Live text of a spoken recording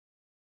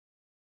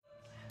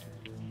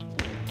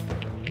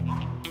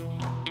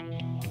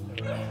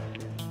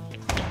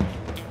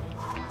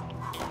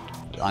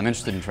I'm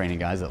interested in training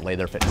guys that lay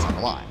their fitness on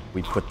the line.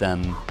 We put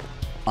them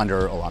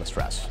under a lot of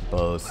stress,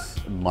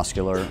 both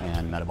muscular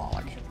and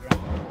metabolic.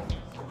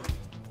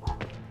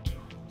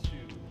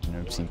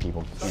 I've seen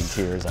people in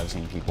tears, I've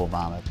seen people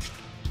vomit.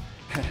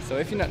 So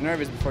if you're not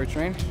nervous before you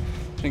train,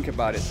 think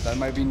about it. That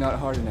might be not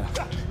hard enough.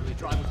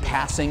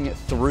 Passing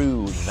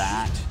through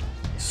that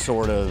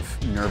sort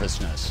of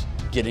nervousness,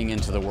 getting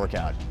into the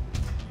workout,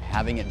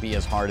 having it be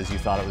as hard as you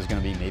thought it was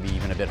going to be, maybe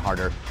even a bit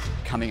harder,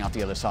 coming out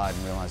the other side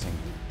and realizing,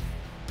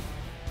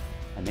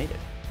 I made it.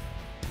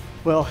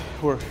 Well,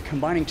 we're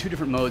combining two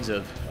different modes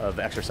of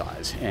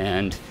exercise,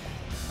 and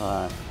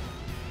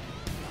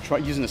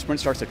using the sprint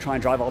starts to try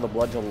and drive all the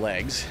blood to the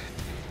legs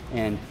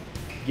and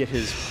get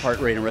his heart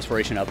rate and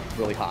respiration up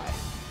really high.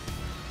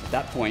 At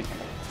that point,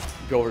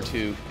 go over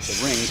to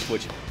the rings,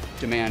 which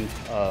demand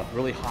a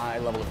really high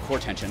level of core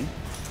tension,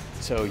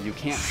 so you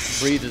can't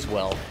breathe as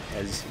well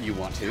as you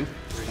want to,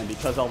 and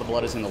because all the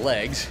blood is in the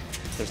legs,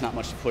 there's not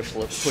much to push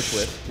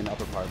with in the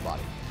upper part of the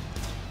body.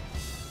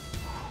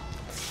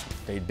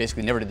 They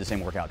basically never did the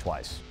same workout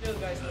twice.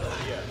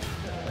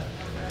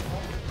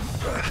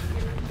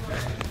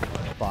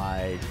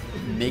 By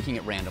making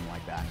it random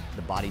like that,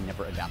 the body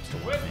never adapts to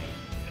one thing.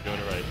 Doing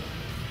it right.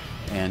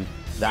 And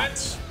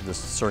that's the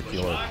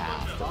circular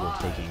path that we're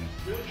taking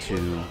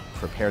to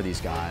prepare these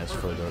guys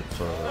for the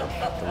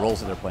roles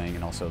that they're playing,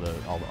 and also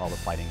all the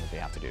fighting that they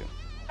have to do.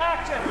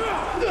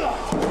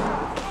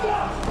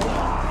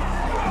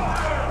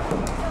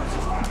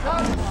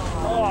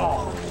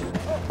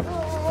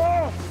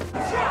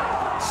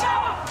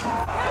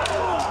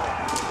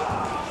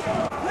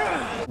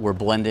 We're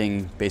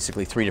blending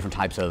basically three different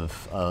types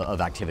of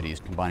activities,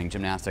 combining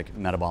gymnastic,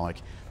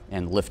 metabolic,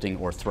 and lifting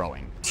or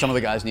throwing. Some of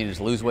the guys needed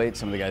to lose weight,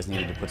 some of the guys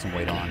needed to put some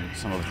weight on,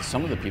 some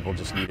of the people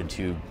just needed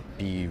to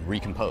be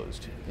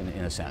recomposed in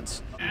a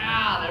sense.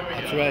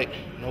 That's right.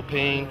 No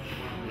pain,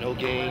 no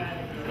gain,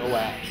 no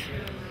lapse.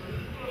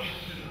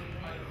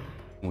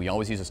 We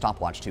always use a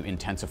stopwatch to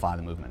intensify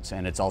the movements,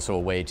 and it's also a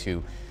way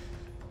to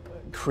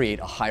create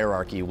a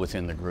hierarchy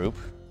within the group.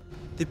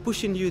 They're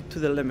pushing you to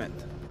the limit.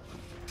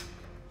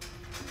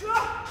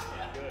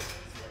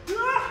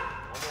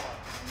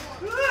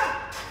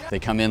 They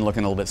come in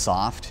looking a little bit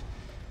soft,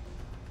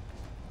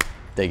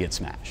 they get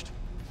smashed.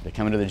 They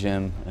come into the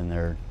gym and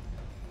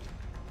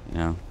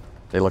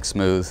they look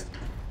smooth.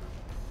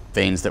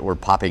 Veins that were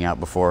popping out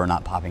before are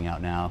not popping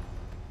out now,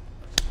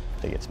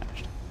 they get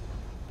smashed.